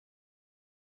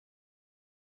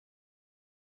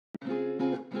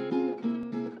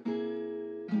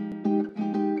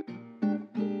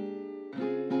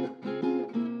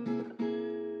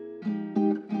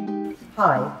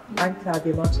Hi, I'm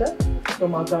Claudia Motta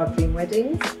from Algarve Dream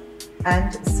Weddings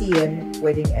and CM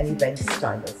Wedding and Event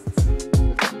Stylists.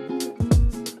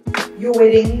 Your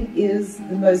wedding is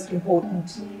the most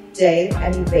important day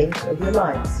and event of your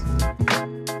lives.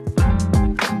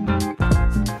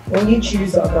 When you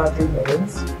choose Algarve Dream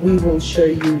Weddings, we will show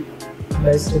you the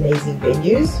most amazing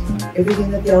venues,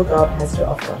 everything that the Algarve has to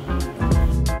offer.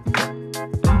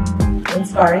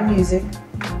 Inspiring music,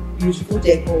 beautiful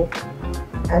decor,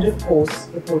 and of course,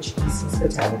 the Portuguese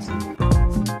hospitality.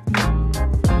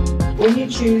 When you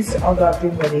choose Algarve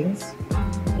Dream Weddings,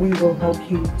 we will help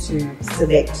you to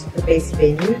select the best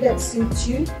venue that suits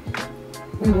you.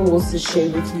 We will also share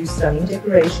with you stunning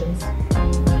decorations.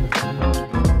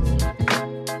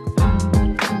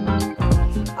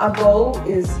 Our goal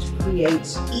is to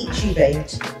create each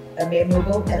event a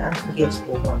memorable and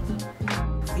unforgettable one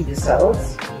for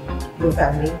yourselves, your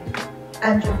family,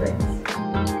 and your friends.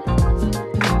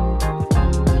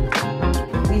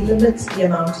 We limit the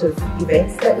amount of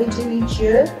events that we do each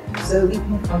year so we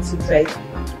can concentrate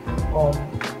on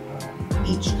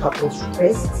each couple's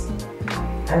requests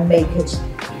and make it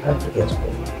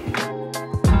unforgettable.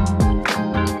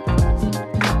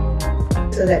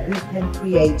 So that we can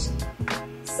create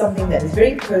something that is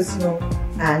very personal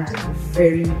and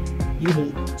very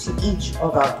unique to each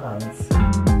of our clients.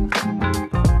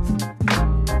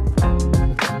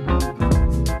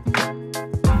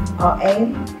 Our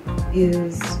aim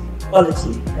is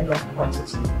quality and not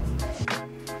quantity,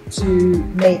 to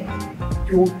make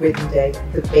your wedding day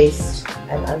the best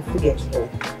and unforgettable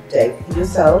day for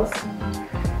yourselves,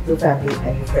 your family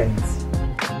and your friends.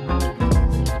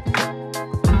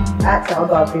 At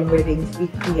Algarve Dream Weddings, we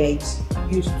create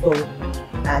beautiful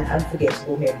and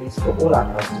unforgettable memories for all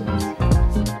our customers.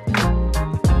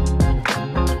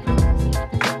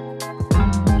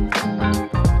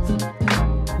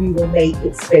 We will make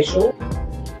it special.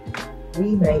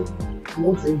 We make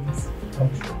your dreams come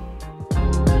true.